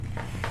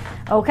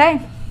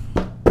Okay,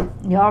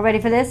 you all ready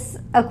for this,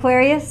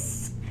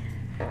 Aquarius?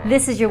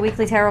 This is your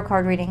weekly tarot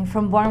card reading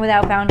from Born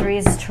Without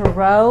Boundaries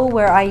Tarot,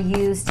 where I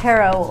use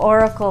tarot,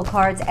 oracle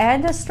cards,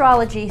 and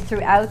astrology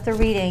throughout the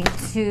reading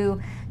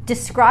to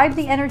describe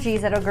the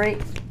energies that are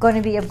going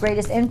to be of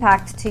greatest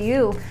impact to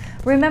you.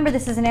 Remember,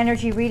 this is an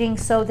energy reading,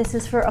 so this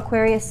is for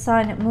Aquarius,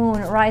 Sun,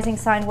 Moon, Rising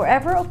sign,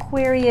 wherever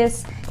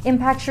Aquarius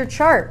impacts your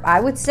chart. I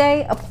would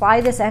say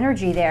apply this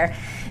energy there.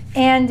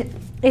 And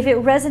if it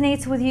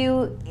resonates with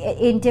you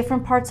in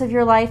different parts of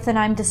your life than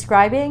I'm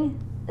describing,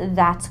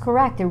 that's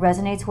correct. It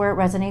resonates where it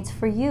resonates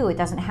for you. It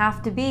doesn't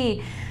have to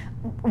be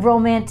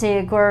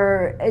romantic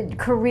or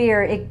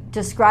career.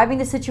 Describing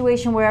the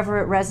situation wherever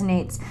it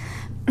resonates.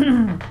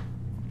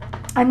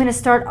 I'm going to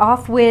start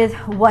off with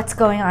what's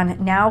going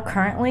on now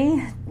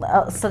currently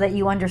so that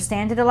you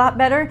understand it a lot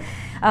better.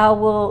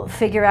 We'll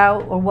figure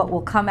out, or what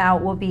will come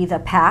out will be the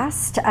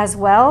past as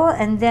well,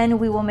 and then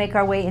we will make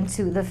our way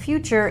into the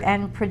future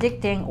and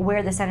predicting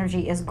where this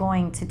energy is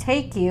going to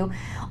take you.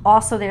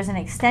 Also, there's an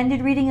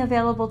extended reading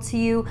available to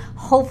you.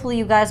 Hopefully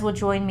you guys will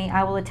join me.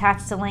 I will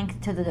attach the link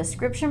to the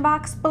description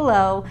box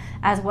below,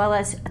 as well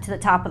as to the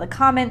top of the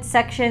comment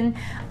section.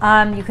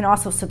 You can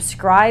also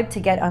subscribe to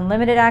get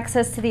unlimited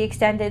access to the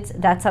extendeds.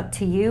 That's up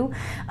to you.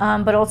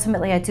 But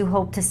ultimately, I do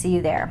hope to see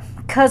you there,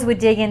 because we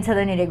dig into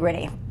the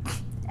nitty-gritty.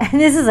 And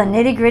this is a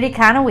nitty-gritty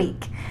kind of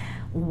week.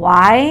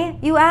 Why,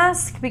 you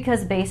ask?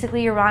 Because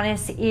basically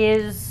Uranus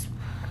is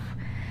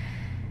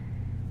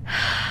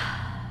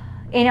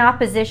in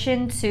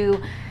opposition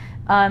to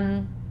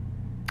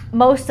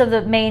most of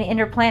the main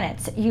inner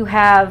planets. You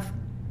have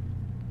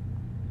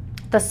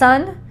the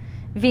Sun,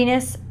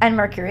 Venus, and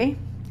Mercury.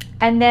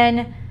 And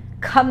then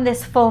come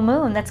this full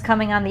moon that's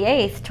coming on the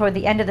 8th, toward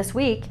the end of this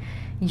week,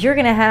 you're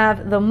going to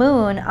have the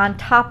moon on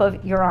top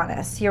of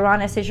Uranus.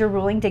 Uranus is your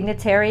ruling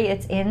dignitary.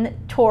 It's in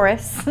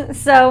Taurus.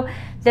 So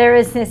there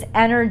is this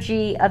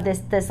energy of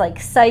this like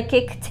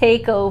psychic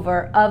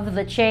takeover of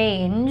the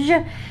change.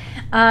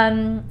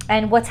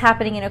 And what's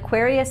happening in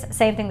Aquarius,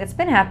 same thing that's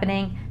been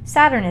happening,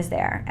 Saturn is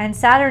there. And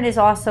Saturn is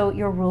also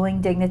your ruling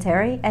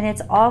dignitary. And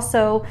it's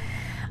also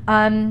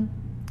in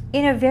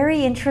a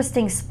very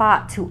interesting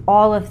spot to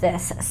all of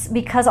this,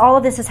 because all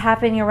of this is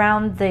happening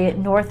around the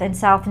north and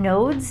south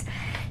nodes.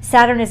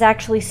 Saturn is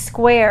actually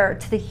square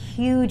to the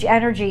huge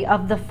energy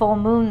of the full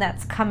moon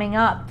that's coming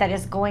up, that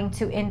is going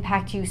to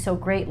impact you so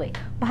greatly.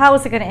 Well, how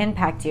is it going to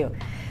impact you?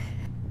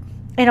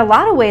 In a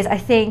lot of ways, I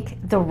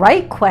think the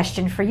right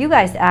question for you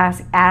guys to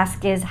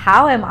ask is,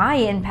 how am I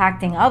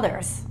impacting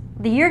others?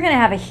 You're going to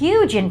have a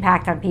huge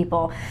impact on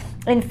people.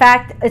 In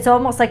fact, it's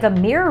almost like a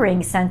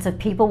mirroring sense of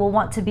people will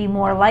want to be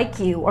more like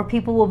you, or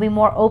people will be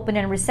more open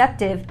and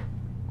receptive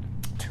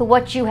to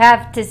what you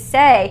have to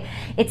say.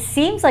 It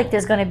seems like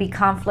there's going to be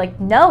conflict.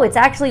 No, it's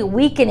actually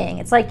weakening.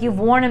 It's like you've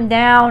worn them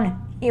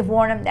down.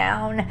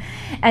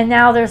 And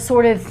now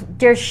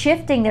they're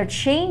shifting, they're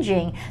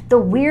changing. The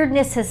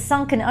weirdness has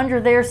sunken under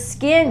their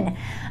skin.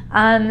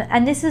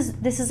 And this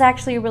is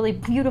actually a really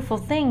beautiful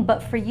thing,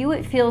 but for you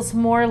it feels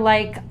more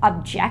like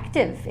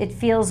objective. It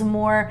feels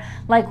more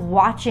like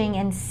watching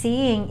and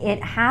seeing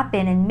it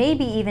happen, and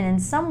maybe even in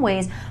some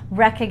ways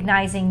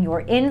recognizing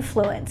your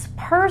influence.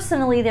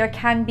 Personally, there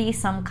can be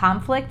some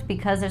conflict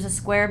because there's a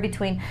square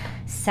between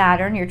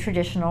Saturn, your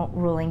traditional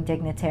ruling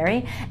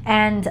dignitary,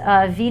 and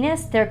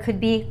Venus. There could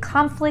be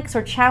conflicts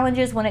or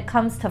challenges when it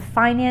comes to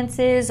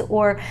finances,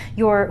 or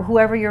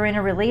whoever you're in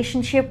a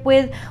relationship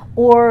with,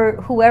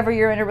 or whoever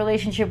you're in a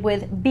relationship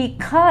with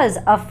because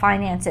of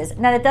finances.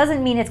 Now, that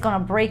doesn't mean it's going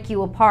to break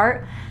you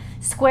apart.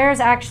 Squares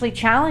actually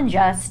challenge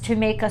us to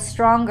make us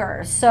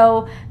stronger.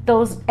 So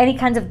any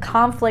kinds of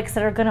conflicts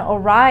that are going to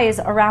arise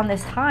around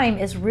this time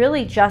is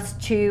really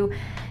just to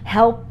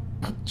help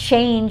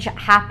change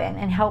happen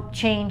and help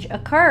change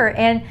occur.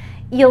 And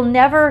you'll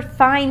never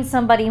find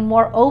somebody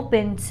more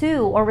open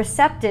to or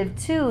receptive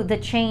to the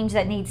change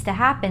that needs to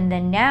happen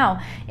than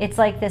now. It's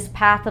like this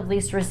path of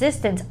least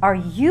resistance. Are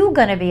you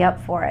going to be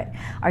up for it?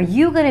 Are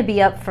you going to be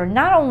up for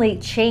not only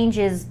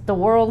changes the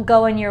world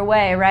going your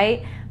way,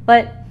 right?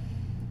 But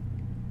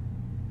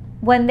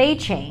when they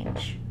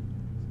change,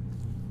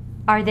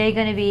 are they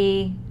going to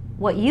be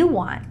what you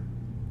want,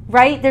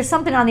 right? There's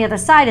something on the other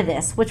side of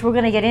this, which we're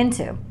going to get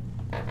into.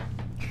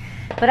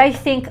 But I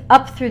think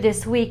up through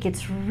this week,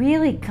 it's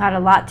really got a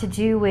lot to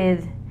do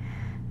with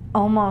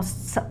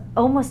almost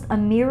a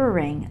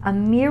mirroring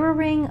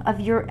of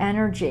your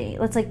energy.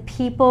 It's like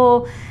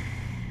people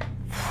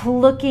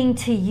looking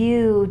to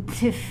you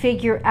to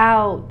figure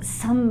out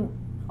some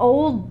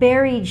old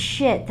buried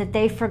shit that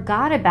they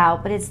forgot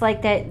about, but it's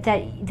like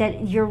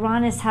that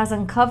Uranus has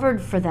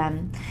uncovered for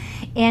them.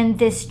 And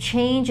this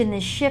change and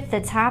this shift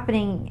that's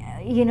happening,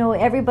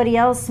 everybody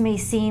else may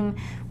seem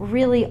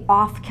really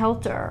off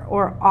kilter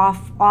or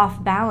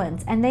off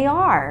balance, and they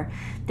are.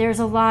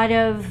 There's a lot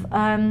of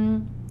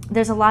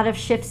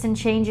shifts and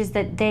changes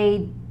that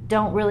they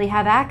don't really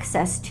have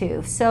access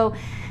to. So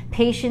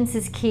patience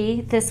is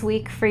key this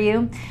week for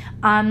you.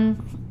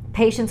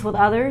 Patience with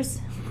others,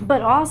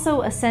 but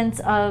also a sense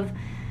of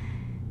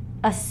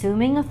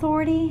assuming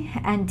authority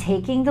and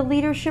taking the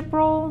leadership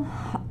role.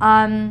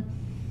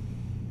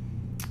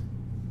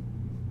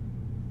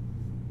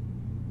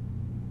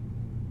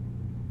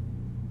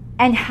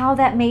 And how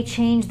that may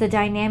change the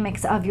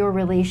dynamics of your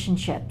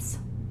relationships.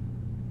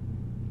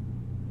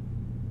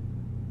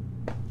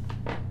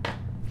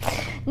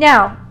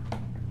 Now,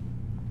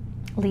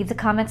 leave the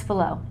comments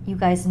below. You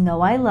guys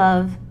know I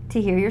love to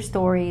hear your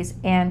stories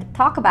and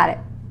talk about it.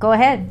 Go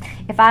ahead.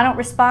 If I don't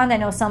respond, I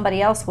know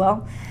somebody else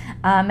will.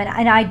 And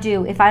I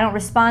do. If I don't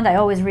respond, I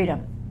always read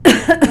them.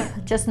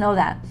 Just know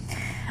that.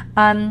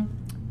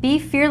 Be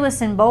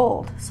fearless and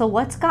bold. So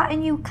what's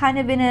gotten you kind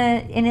of in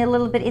a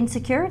little bit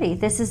insecurity?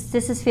 This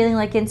is feeling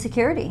like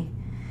insecurity.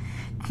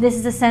 This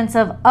is a sense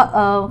of,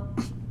 uh-oh.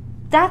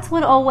 That's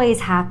what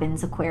always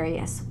happens,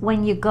 Aquarius,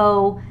 when you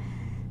go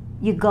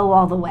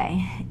all the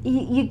way.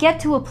 You get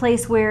to a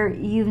place where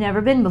you've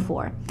never been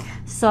before.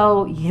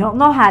 So you don't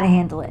know how to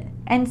handle it.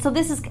 And so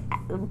this is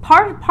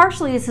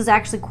partially this is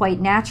actually quite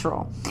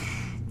natural.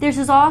 This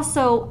is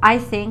also, I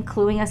think,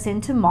 cluing us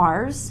into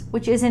Mars,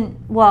 which isn't,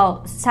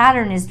 well,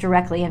 Saturn is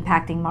directly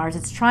impacting Mars.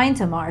 It's trine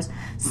to Mars.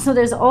 So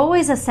there's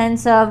always a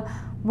sense of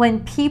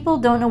when people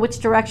don't know which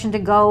direction to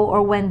go,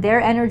 or when their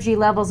energy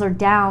levels are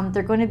down,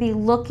 they're going to be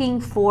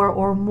looking for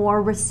or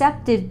more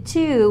receptive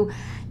to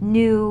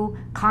new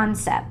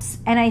concepts.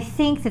 And I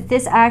think that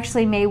this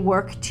actually may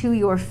work to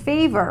your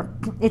favor.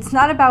 It's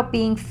not about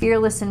being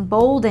fearless and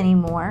bold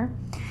anymore.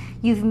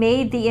 You've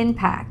made the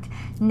impact.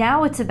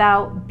 Now it's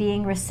about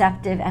being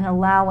receptive and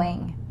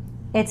allowing.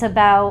 It's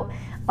about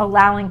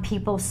allowing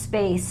people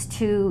space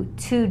to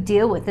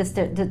deal with this,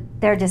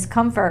 their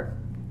discomfort,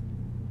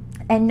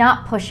 and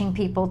not pushing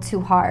people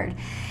too hard.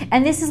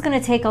 And this is going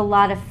to take a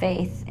lot of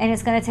faith, and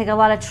it's going to take a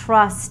lot of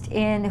trust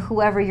in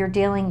whoever you're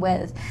dealing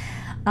with.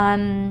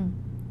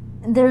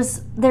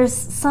 There's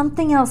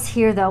something else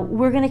here, though.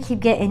 We're going to keep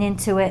getting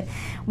into it.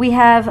 We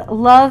have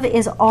love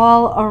is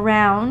all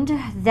around.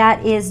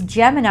 That is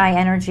Gemini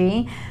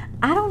energy.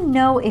 I don't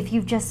know if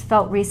you've just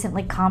felt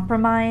recently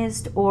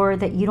compromised, or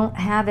that you don't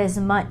have as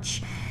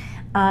much,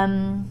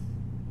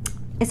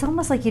 it's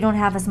almost like you don't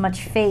have as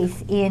much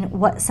faith in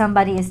what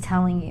somebody is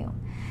telling you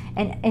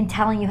and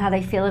telling you how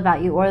they feel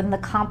about you, or in the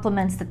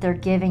compliments that they're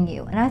giving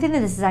you. And I think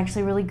that this is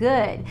actually really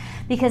good,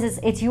 because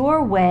it's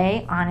your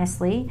way,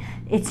 honestly.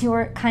 It's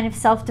your kind of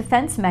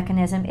self-defense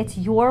mechanism. It's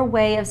your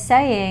way of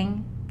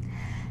saying,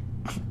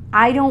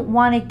 I don't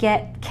want to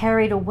get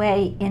carried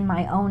away in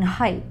my own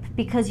hype,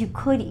 because you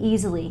could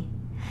easily.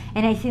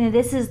 And I think that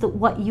this is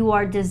what you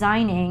are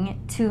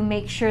designing to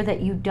make sure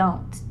that you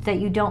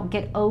don't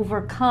get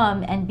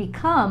overcome and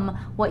become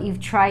what you've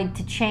tried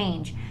to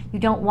change. You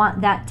don't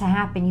want that to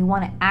happen. You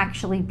want to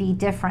actually be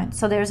different.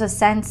 So there's a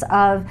sense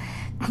of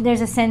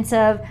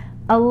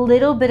a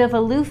little bit of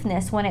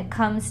aloofness when it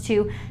comes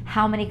to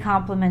how many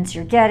compliments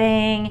you're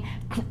getting,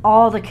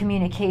 all the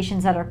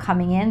communications that are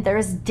coming in.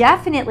 There's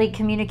definitely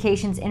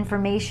communications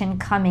information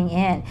coming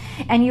in,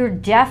 and you're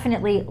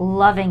definitely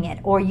loving it,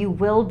 or you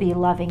will be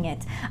loving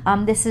it.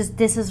 This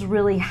is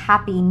really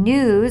happy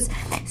news.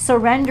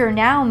 Surrender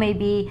now may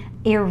be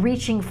you're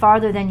reaching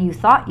farther than you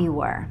thought you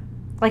were.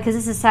 Like, because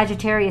this is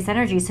Sagittarius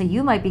energy, so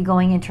you might be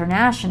going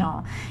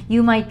international.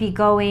 You might be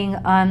going,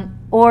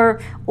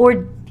 or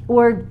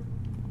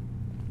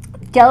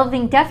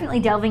definitely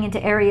delving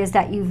into areas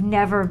that you've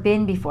never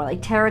been before,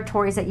 like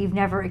territories that you've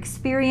never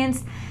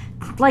experienced.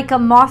 Like a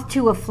moth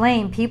to a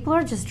flame, people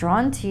are just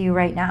drawn to you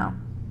right now.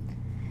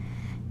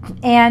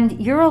 And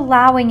you're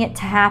allowing it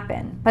to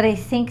happen. But I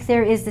think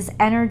there is this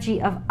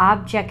energy of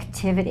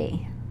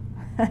objectivity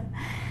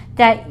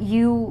that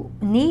you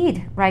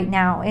need right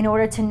now in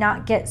order to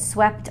not get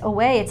swept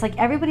away. It's like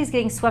everybody's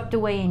getting swept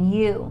away in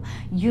you.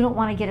 You don't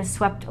want to get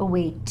swept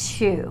away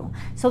too.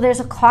 So there's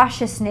a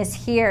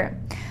cautiousness here.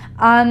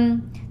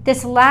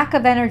 This lack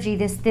of energy,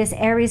 this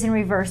Aries in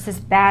reverse,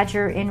 this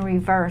Badger in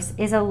reverse,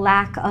 is a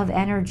lack of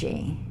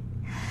energy.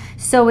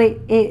 So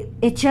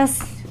it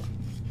just,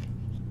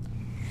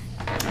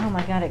 oh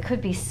my God, it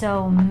could be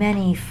so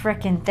many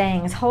frickin'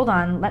 things. Hold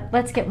on,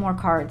 let's get more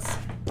cards.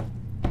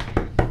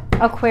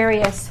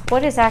 Aquarius,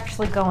 what is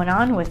actually going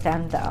on with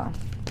them, though?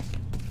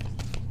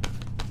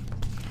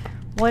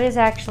 What is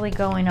actually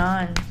going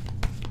on?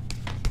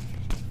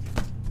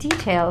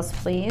 Details,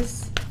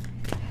 please.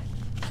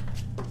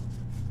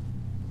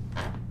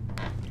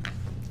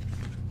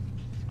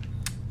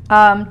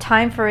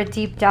 Time for a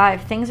deep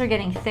dive. Things are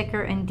getting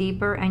thicker and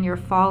deeper, and you're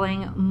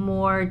falling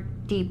more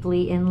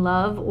deeply in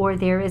love, or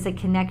there is a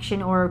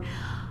connection, or,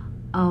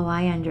 oh,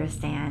 I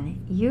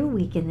understand. You're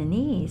weak in the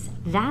knees.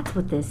 That's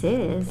what this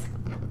is.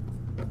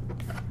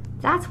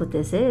 That's what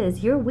this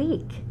is. You're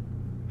weak.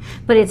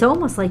 But it's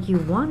almost like you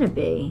want to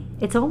be.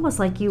 It's almost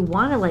like you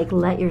want to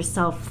let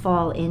yourself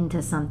fall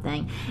into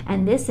something.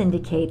 And this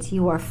indicates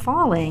you are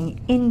falling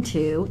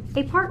into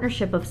a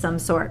partnership of some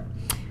sort.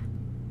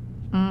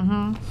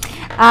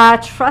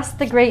 Trust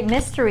the great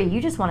mystery. You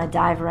just want to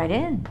dive right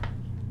in.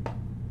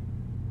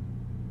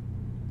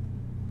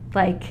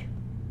 Like,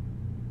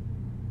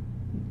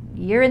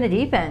 you're in the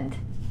deep end.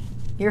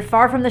 You're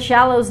far from the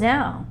shallows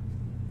now.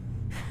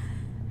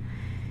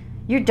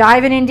 You're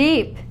diving in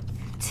deep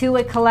to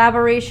a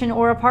collaboration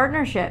or a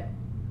partnership.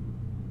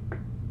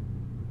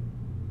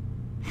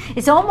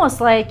 It's almost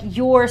like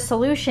your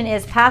solution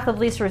is path of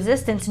least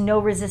resistance, no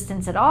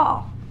resistance at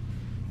all.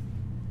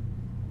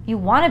 You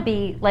want to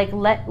be like,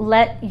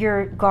 let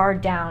your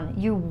guard down.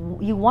 You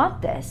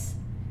want this.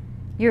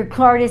 Your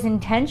guard is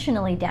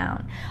intentionally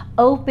down.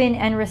 Open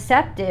and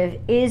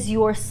receptive is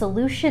your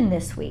solution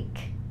this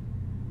week.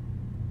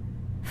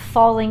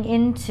 Falling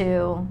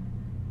into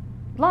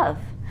love.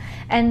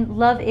 And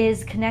love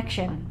is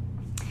connection.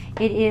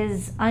 It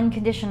is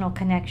unconditional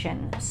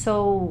connection.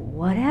 So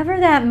whatever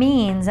that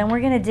means, and we're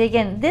going to dig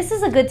in. This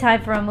is a good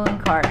time for a moon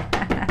card.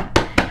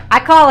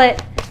 I call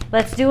it,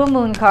 let's do a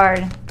moon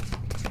card.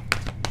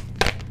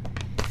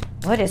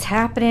 What is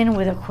happening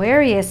with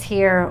Aquarius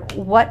here?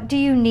 What do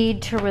you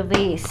need to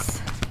release?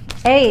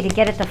 A, to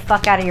get it the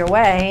fuck out of your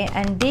way.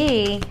 And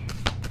B,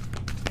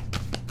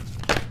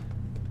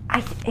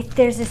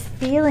 there's this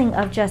feeling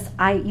of just,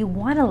 you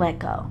want to let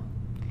go.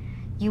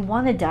 You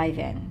want to dive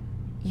in.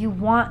 You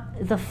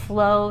want the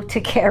flow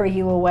to carry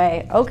you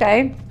away.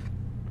 Okay.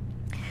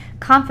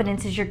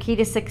 Confidence is your key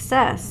to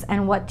success.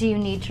 And what do you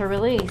need to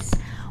release?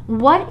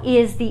 What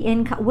is the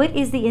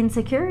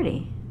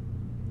insecurity?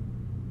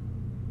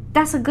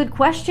 That's a good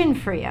question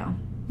for you.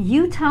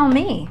 You tell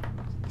me.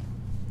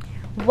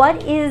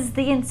 What is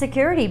the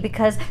insecurity?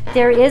 Because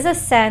there is a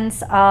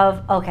sense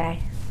of, okay,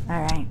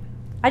 all right,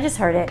 I just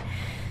heard it.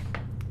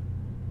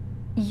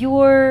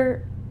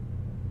 You're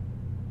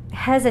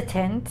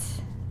hesitant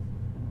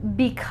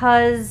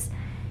because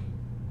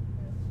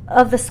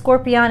of the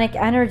scorpionic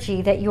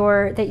energy that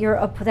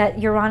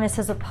Uranus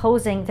is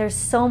opposing. There's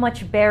so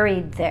much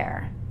buried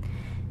there.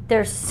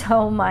 There's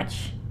so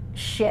much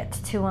shit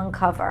to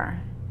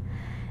uncover.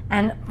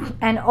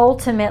 And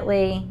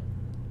ultimately,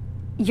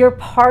 you're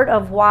part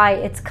of why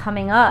it's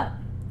coming up.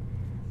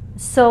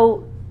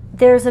 So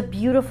there's a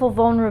beautiful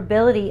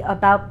vulnerability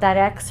about that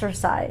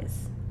exercise.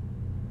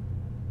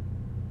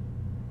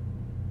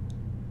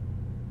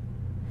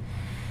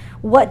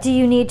 What do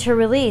you need to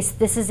release?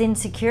 This is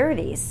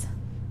insecurities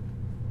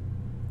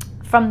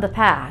from the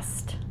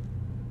past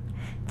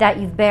that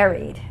you've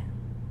buried.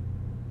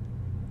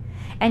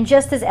 And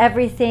just as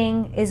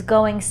everything is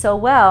going so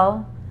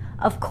well,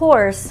 of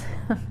course,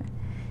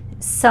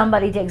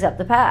 somebody digs up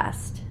the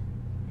past.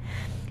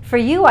 For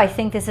you, I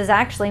think this is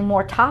actually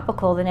more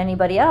topical than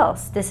anybody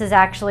else. This is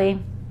actually,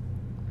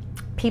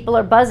 people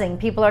are buzzing.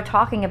 People are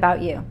talking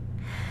about you.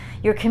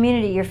 Your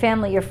community, your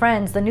family, your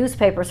friends, the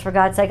newspapers, for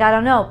God's sake, I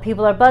don't know.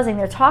 People are buzzing.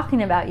 They're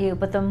talking about you.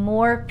 But the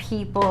more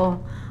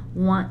people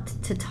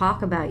want to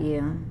talk about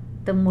you,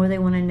 the more they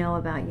want to know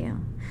about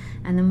you.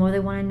 And the more they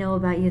want to know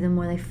about you, the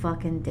more they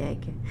fucking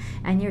dig.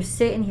 And you're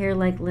sitting here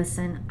like,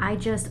 listen, I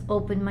just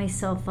opened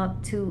myself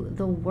up to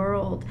the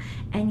world.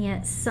 And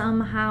yet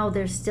somehow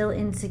there's still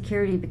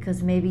insecurity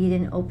because maybe you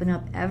didn't open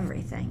up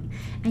everything.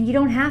 And you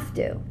don't have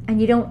to. And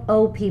you don't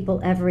owe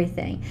people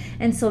everything.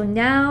 And so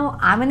now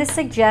I'm going to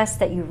suggest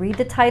that you read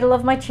the title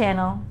of my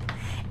channel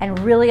and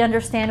really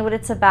understand what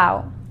it's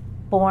about.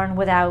 Born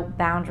Without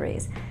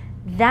Boundaries.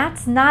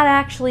 That's not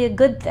actually a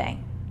good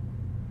thing.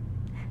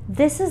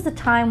 This is the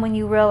time when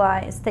you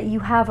realize that you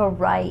have a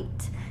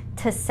right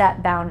to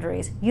set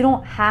boundaries. You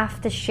don't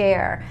have to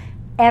share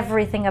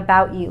everything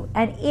about you.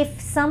 And if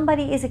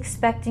somebody is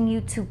expecting you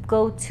to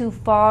go too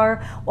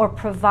far or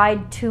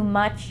provide too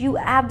much, you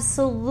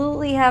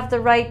absolutely have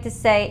the right to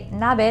say,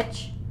 nah,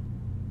 bitch,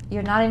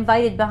 you're not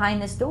invited behind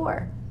this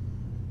door.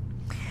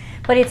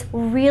 But it's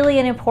really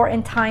an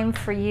important time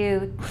for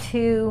you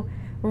to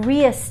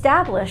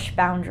reestablish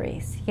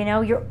boundaries. You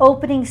know, you're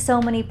opening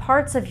so many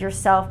parts of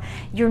yourself.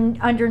 You're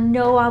under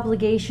no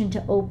obligation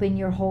to open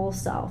your whole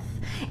self.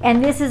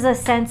 And this is a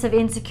sense of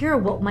insecure.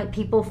 What might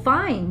people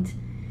find?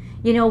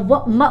 You know,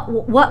 what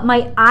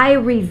might I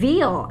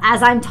reveal?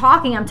 As I'm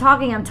talking,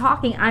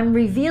 I'm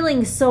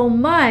revealing so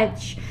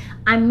much.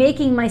 I'm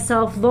making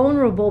myself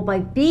vulnerable by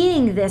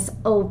being this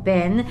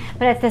open,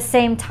 but at the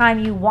same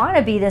time, you want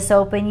to be this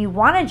open. You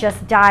want to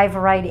just dive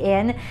right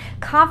in.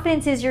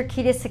 Confidence is your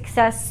key to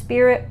success.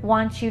 Spirit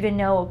wants you to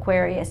know,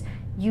 Aquarius,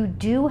 you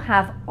do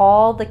have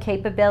all the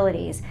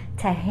capabilities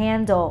to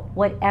handle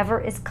whatever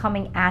is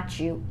coming at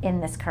you in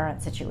this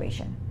current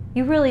situation.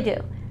 You really do.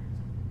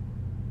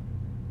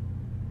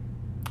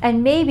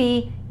 And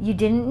maybe you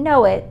didn't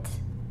know it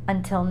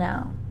until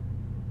now.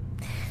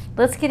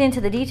 Let's get into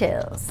the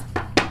details.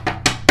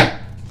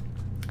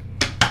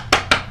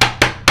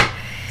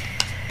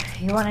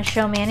 You want to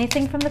show me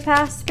anything from the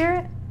past,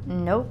 Spirit?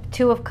 Nope.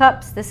 Two of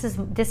Cups. This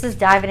is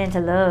diving into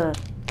love.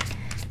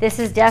 This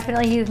is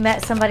definitely you've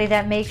met somebody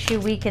that makes you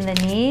weak in the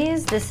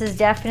knees. This is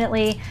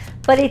definitely,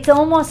 but it's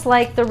almost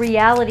like the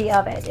reality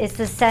of it. It's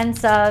the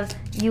sense of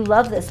you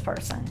love this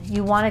person.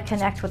 You want to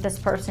connect with this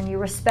person. You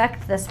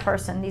respect this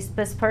person.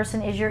 This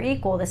person is your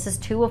equal. This is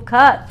Two of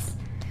Cups.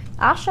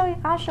 I'll show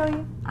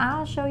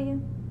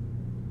you.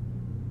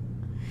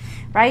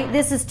 Right?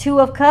 This is Two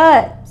of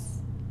Cups.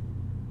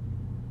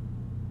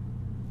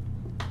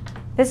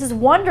 This is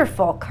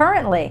wonderful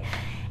currently,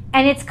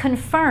 and it's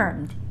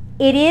confirmed.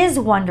 It is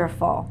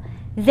wonderful.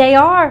 They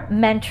are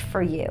meant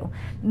for you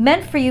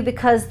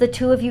because the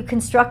two of you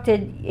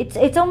constructed,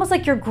 it's almost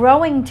like you're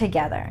growing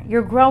together.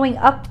 You're growing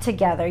up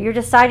together. You're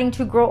deciding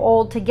to grow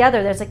old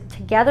together. There's a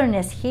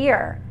togetherness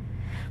here,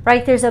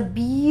 right? There's a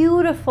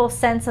beautiful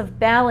sense of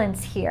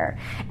balance here.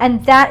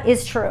 And that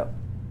is true.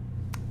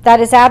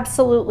 That is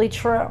absolutely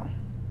true.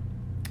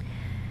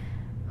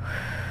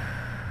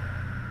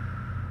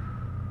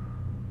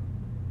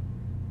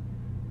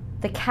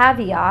 The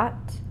caveat,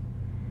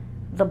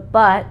 the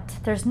but,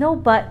 there's no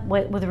but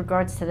with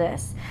regards to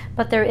this,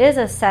 but there is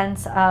a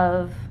sense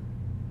of,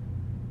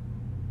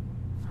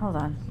 hold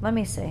on, let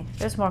me see.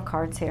 There's more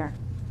cards here.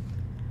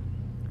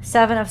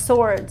 7 of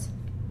Swords,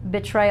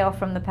 betrayal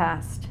from the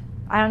past.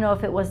 I don't know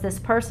if it was this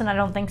person. I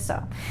don't think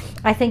so.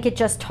 I think it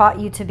just taught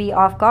you to be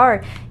off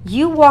guard.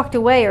 You walked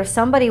away, or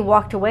somebody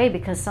walked away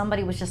because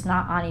somebody was just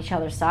not on each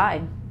other's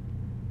side.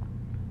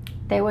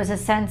 There was a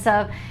sense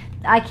of,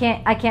 I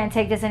can't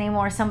take this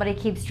anymore. Somebody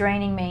keeps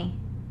draining me.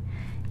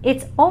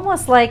 It's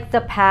almost like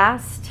the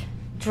past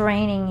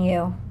draining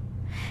you.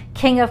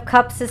 King of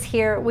Cups is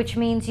here, which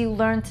means you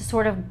learn to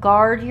sort of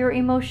guard your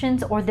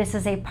emotions, or this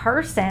is a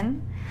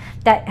person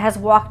that has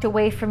walked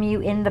away from you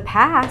in the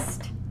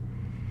past,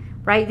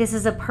 right? This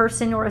is a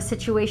person or a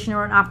situation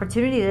or an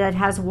opportunity that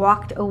has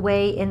walked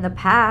away in the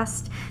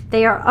past.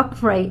 They are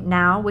upright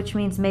now, which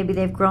means maybe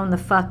they've grown the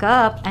fuck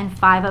up. And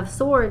 5 of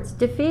Swords,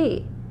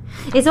 defeat.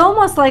 It's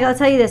almost like, I'll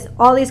tell you this,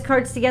 all these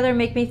cards together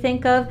make me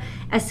think of,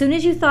 as soon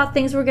as you thought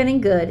things were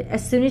getting good,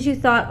 as soon as you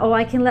thought, oh,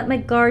 I can let my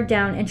guard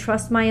down and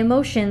trust my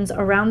emotions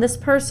around this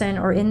person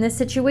or in this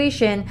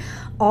situation,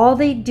 all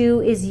they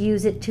do is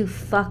use it to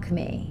fuck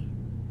me.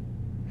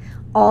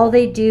 All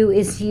they do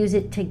is use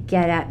it to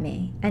get at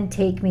me and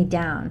take me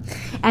down.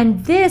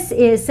 And this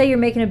is, say you're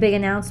making a big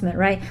announcement,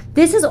 right?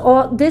 This is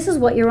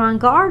what you're on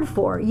guard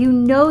for. You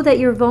know that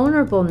you're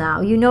vulnerable now.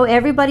 You know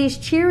everybody's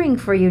cheering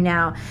for you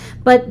now.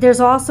 But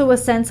there's also a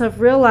sense of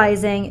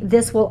realizing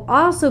this will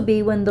also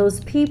be when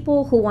those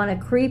people who want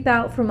to creep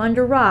out from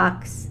under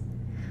rocks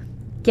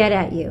get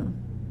at you.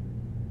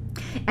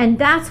 And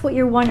that's what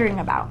you're wondering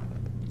about.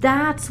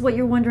 That's what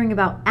you're wondering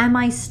about. Am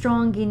I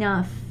strong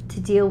enough to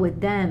deal with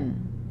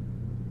them?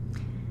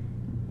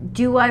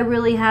 Do I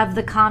really have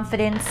the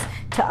confidence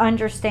to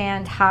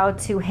understand how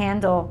to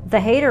handle the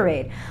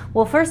haterade?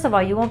 Well, first of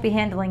all, you won't be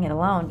handling it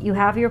alone. You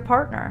have your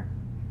partner.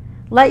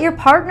 Let your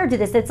partner do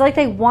this. It's like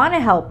they want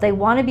to help. They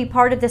want to be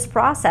part of this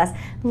process.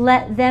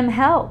 Let them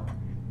help.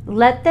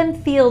 Let them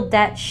feel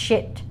that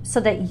shit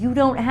so that you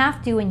don't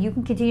have to, and you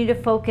can continue to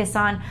focus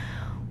on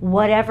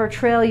whatever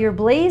trail you're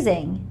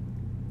blazing.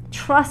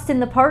 Trust in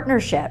the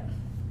partnership.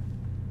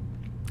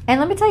 And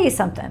let me tell you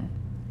something.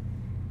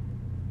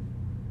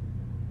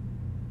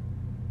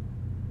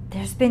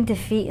 There's been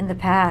defeat in the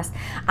past.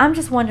 I'm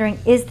just wondering,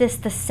 is this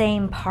the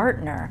same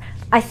partner?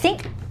 I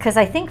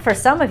think for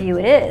some of you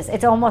it is.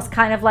 It's almost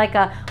kind of like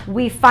a,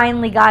 we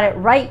finally got it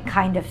right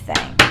kind of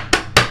thing.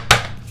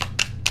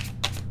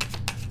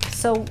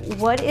 So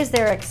what is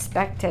their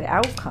expected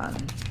outcome?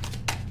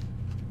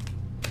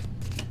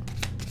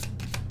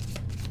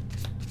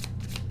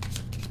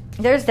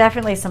 There's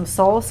definitely some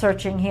soul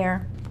searching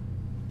here.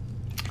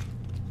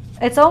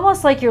 It's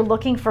almost like you're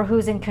looking for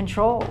who's in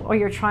control, or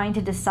you're trying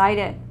to decide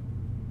it.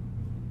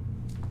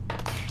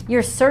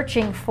 You're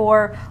searching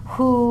for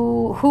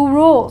who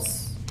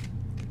rules.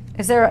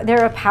 Is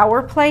there a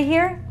power play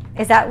here?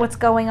 Is that what's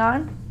going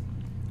on?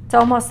 It's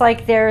almost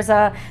like there's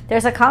a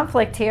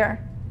conflict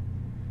here.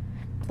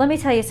 Let me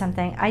tell you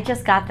something. I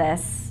just got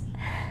this.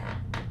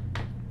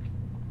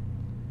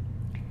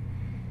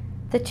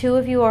 The two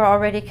of you are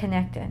already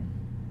connected.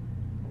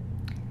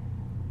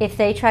 If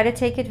they try to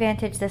take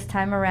advantage this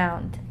time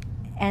around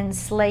and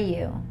slay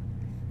you,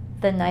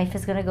 the knife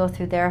is going to go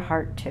through their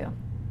heart too.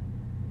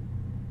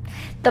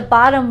 The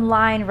bottom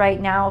line right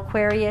now,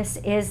 Aquarius,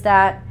 is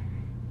that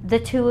the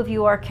two of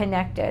you are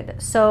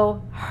connected.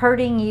 So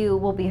hurting you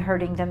will be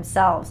hurting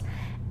themselves.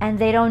 And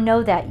they don't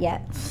know that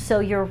yet.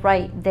 So you're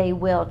right, they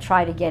will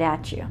try to get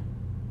at you.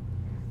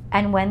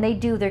 And when they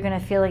do, they're going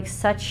to feel like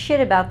such shit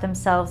about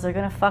themselves. They're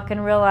going to fucking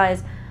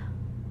realize,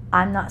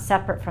 I'm not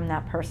separate from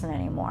that person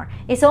anymore.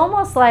 It's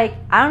almost like,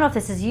 I don't know if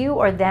this is you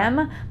or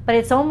them, but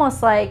it's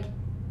almost like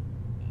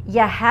you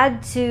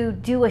had to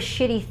do a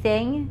shitty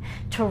thing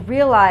to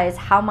realize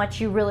how much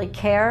you really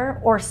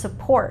care or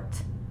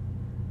support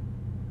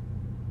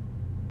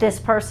this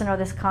person or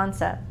this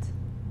concept.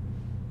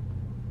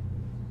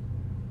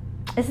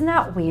 Isn't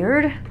that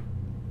weird?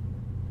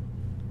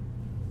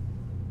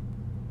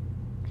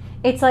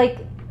 It's like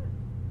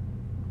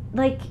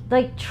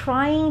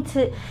trying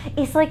to,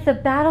 it's like the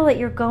battle that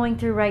you're going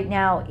through right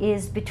now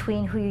is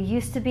between who you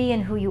used to be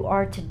and who you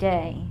are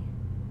today.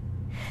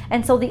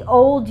 And so the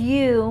old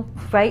you,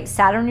 right,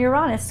 Saturn,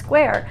 Uranus,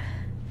 square,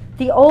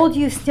 the old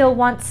you still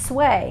wants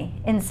sway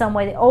in some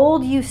way. The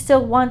old you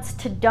still wants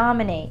to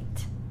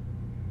dominate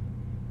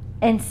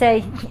and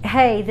say,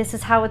 hey, this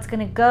is how it's going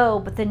to go.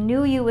 But the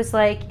new you is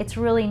like, it's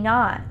really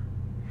not.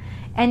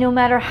 And no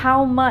matter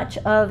how much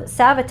of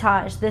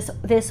sabotage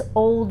this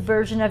old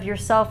version of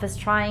yourself is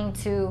trying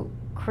to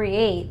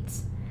create,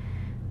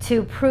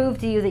 to prove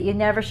to you that you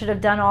never should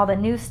have done all the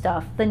new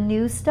stuff. The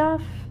new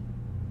stuff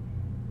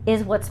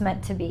is what's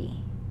meant to be.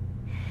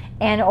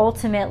 And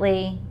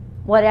ultimately,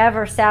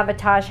 whatever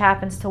sabotage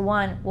happens to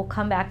one will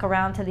come back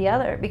around to the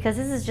other, because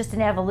this is just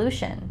an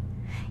evolution.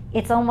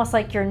 It's almost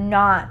like you're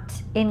not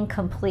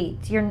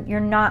incomplete. You're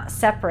not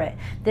separate.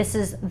 This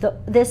is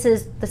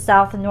the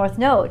south and north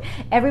node.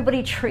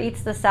 Everybody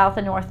treats the south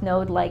and north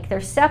node like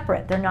they're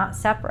separate. They're not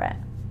separate.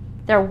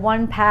 They're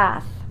one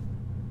path.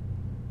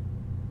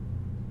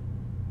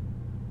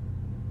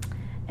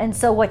 And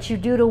so what you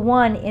do to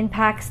one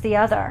impacts the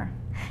other.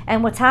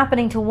 And what's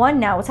happening to one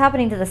now, what's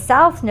happening to the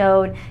south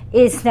node,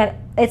 is that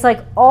it's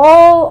like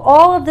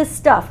all of this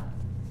stuff,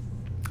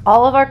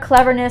 all of our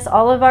cleverness,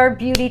 all of our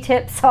beauty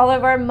tips, all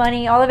of our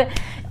money, all of it,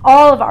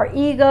 all of our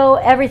ego,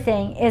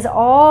 everything is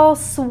all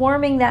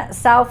swarming that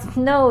south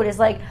node. Is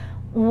like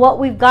what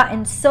we've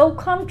gotten so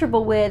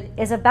comfortable with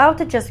is about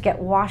to just get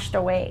washed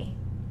away.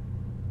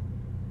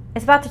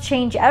 It's about to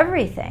change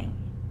everything.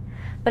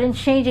 But in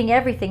changing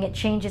everything, it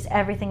changes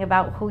everything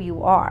about who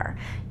you are.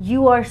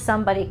 You are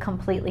somebody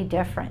completely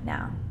different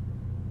now.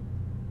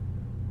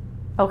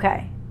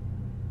 Okay.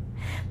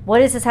 What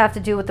does this have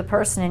to do with the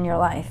person in your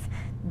life?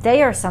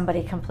 They are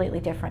somebody completely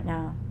different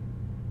now.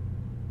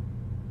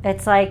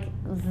 It's like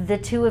the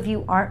two of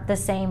you aren't the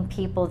same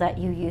people that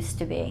you used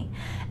to be.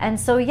 And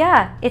so,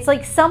 yeah, it's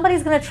like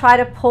somebody's going to try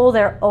to pull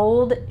their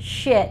old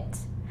shit,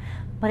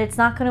 but it's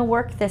not going to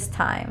work this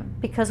time,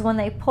 because when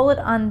they pull it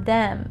on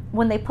them,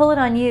 when they pull it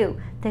on you,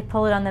 they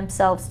pull it on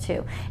themselves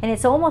too. And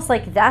it's almost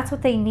like that's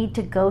what they need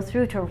to go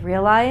through to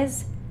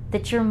realize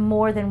that you're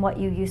more than what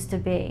you used to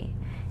be,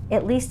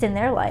 at least in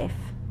their life.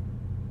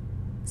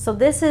 So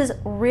this is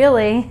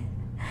really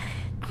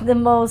the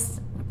most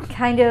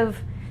kind of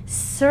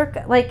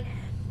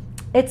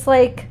it's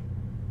like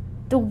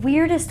the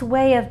weirdest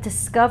way of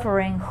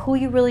discovering who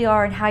you really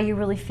are and how you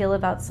really feel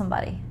about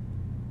somebody,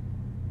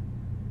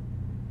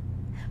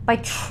 by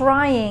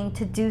trying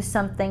to do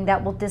something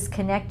that will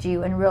disconnect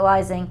you and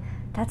realizing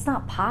that's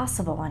not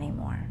possible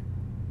anymore.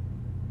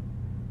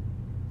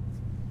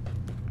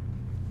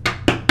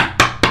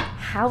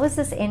 How is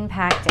this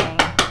impacting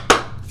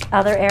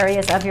other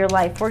areas of your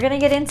life? We're going to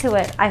get into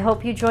it. I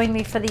hope you join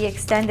me for the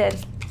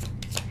extended.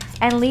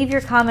 And leave your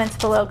comments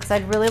below, because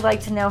I'd really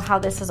like to know how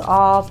this is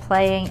all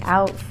playing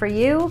out for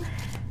you.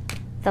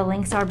 The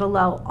links are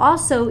below.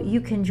 Also,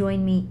 you can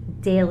join me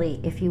daily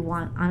if you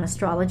want on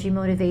Astrology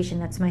Motivation.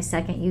 That's my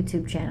second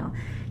YouTube channel.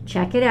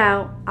 Check it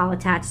out. I'll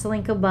attach the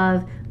link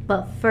above.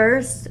 But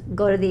first,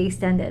 go to the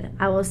extended.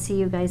 I will see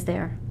you guys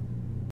there.